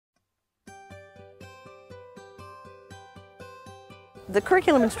The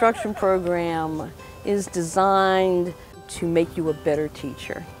curriculum instruction program is designed to make you a better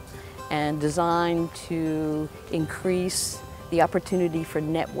teacher and designed to increase the opportunity for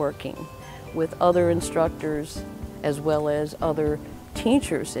networking with other instructors as well as other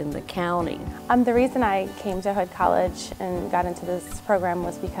teachers in the county. The reason I came to Hood College and got into this program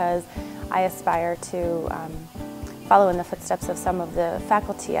was because I aspire to follow in the footsteps of some of the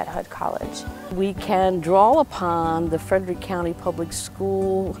faculty at Hood College. We can draw upon the Frederick County Public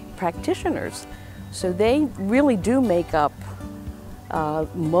School practitioners, so they really do make up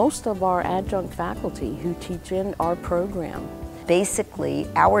most of our adjunct faculty who teach in our program. Basically,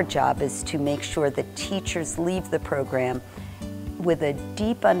 our job is to make sure that teachers leave the program with a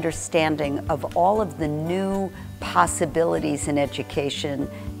deep understanding of all of the new possibilities in education,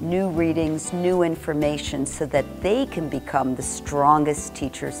 new readings, new information, so that they can become the strongest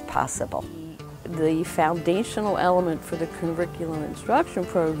teachers possible. The foundational element for the curriculum instruction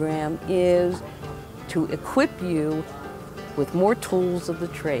program is to equip you with more tools of the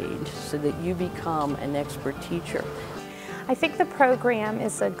trade so that you become an expert teacher. I think the program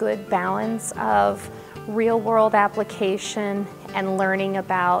is a good balance of real-world application and learning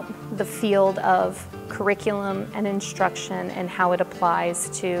about the field of curriculum and instruction and how it applies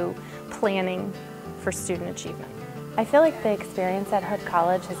to planning for student achievement. I feel like the experience at Hood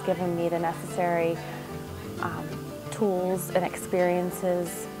College has given me the necessary tools and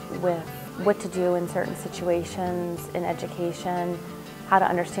experiences with what to do in certain situations in education, how to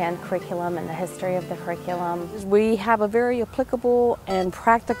understand curriculum and the history of the curriculum. We have a very applicable and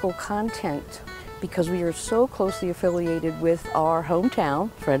practical content because we are so closely affiliated with our hometown,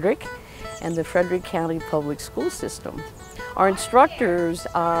 Frederick, and the Frederick County Public School System. Our instructors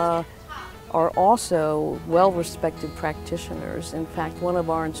are also well-respected practitioners. In fact, one of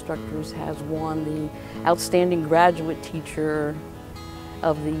our instructors has won the Outstanding Graduate Teacher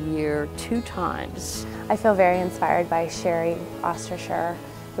of the Year 2 times. I feel very inspired by Sherry Ostershire,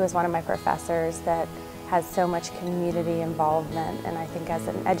 who is one of my professors that has so much community involvement, and I think as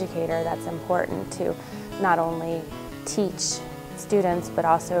an educator that's important to not only teach students but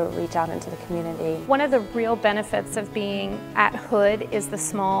also reach out into the community. One of the real benefits of being at Hood is the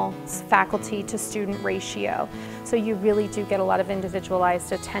small faculty to student ratio. So you really do get a lot of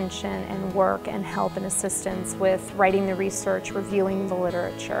individualized attention and work and help and assistance with writing the research, reviewing the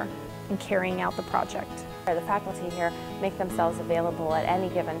literature, and carrying out the project. The faculty here make themselves available at any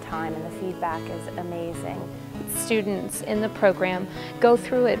given time, and the feedback is amazing. Students in the program go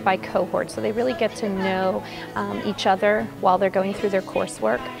through it by cohort, so they really get to know each other while they're going through their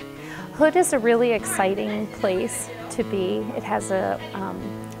coursework. Hood is a really exciting place to be. It has a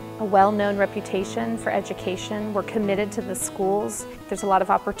well-known reputation for education. We're committed to the schools. There's a lot of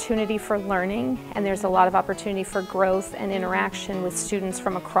opportunity for learning, and there's a lot of opportunity for growth and interaction with students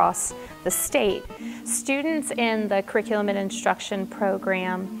from across the state. Students in the curriculum and instruction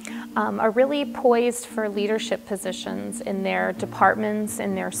program are really poised for leadership positions in their departments,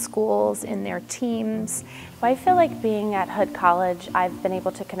 in their schools, in their teams. I feel like being at Hood College, I've been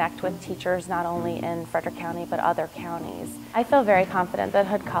able to connect with teachers not only in Frederick County but other counties. I feel very confident that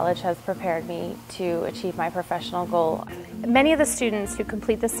Hood College has prepared me to achieve my professional goal. Many of the students who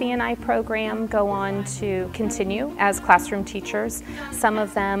complete the CNI program go on to continue as classroom teachers. Some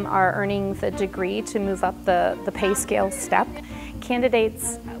of them are earning the degree to move up the pay scale step.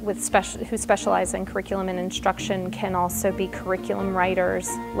 Candidates who specialize in curriculum and instruction can also be curriculum writers,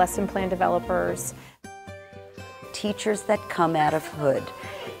 lesson plan developers. Teachers that come out of Hood,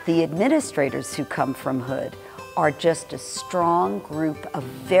 the administrators who come from Hood, are just a strong group of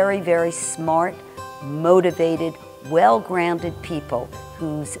very, very smart, motivated, well-grounded people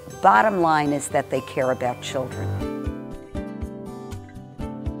whose bottom line is that they care about children.